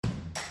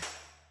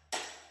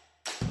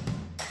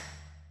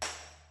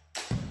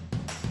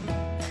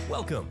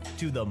Welcome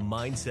to the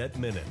Mindset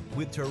Minute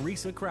with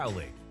Teresa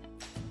Crowley.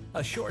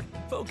 A short,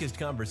 focused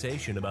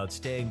conversation about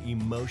staying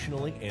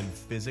emotionally and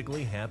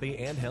physically happy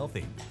and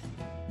healthy.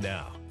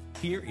 Now,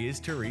 here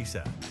is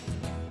Teresa.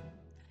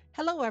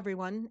 Hello,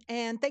 everyone,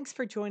 and thanks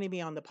for joining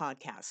me on the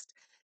podcast.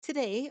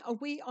 Today,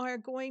 we are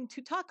going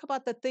to talk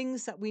about the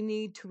things that we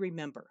need to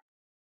remember.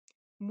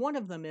 One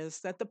of them is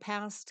that the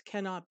past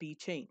cannot be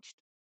changed,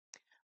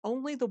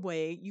 only the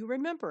way you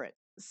remember it.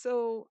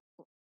 So,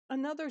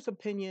 another's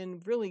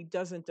opinion really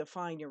doesn't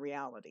define your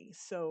reality.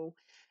 So,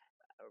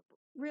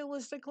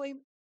 realistically,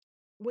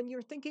 when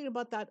you're thinking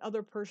about that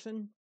other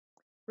person,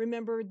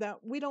 remember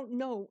that we don't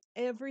know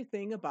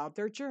everything about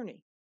their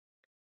journey.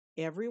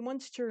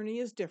 Everyone's journey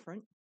is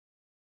different,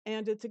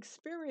 and it's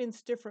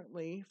experienced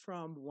differently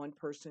from one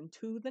person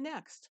to the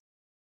next.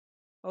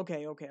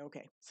 Okay.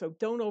 So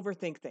don't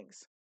overthink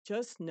things.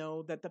 Just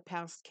know that the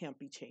past can't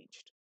be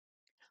changed.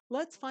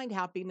 Let's find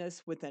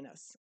happiness within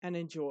us and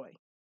enjoy.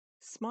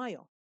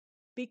 Smile.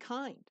 Be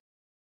kind.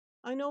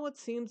 I know it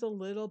seems a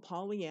little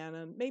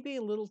Pollyanna, maybe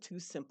a little too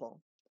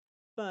simple,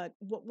 but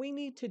what we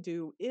need to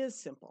do is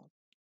simple,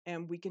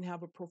 and we can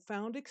have a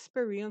profound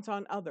experience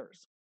on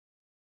others.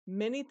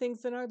 Many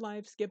things in our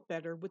lives get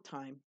better with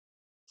time,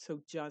 so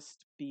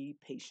just be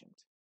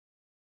patient.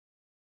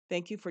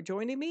 Thank you for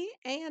joining me.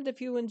 And if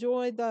you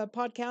enjoyed the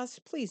podcast,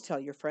 please tell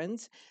your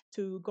friends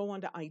to go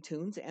onto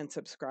iTunes and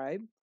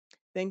subscribe.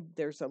 Then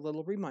there's a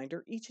little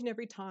reminder each and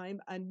every time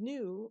a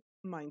new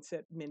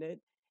Mindset Minute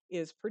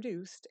is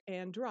produced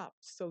and dropped,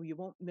 so you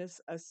won't miss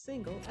a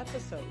single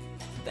episode.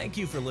 Thank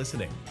you for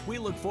listening. We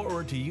look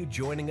forward to you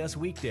joining us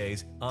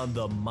weekdays on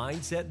the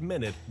Mindset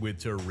Minute with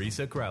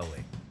Teresa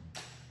Crowley.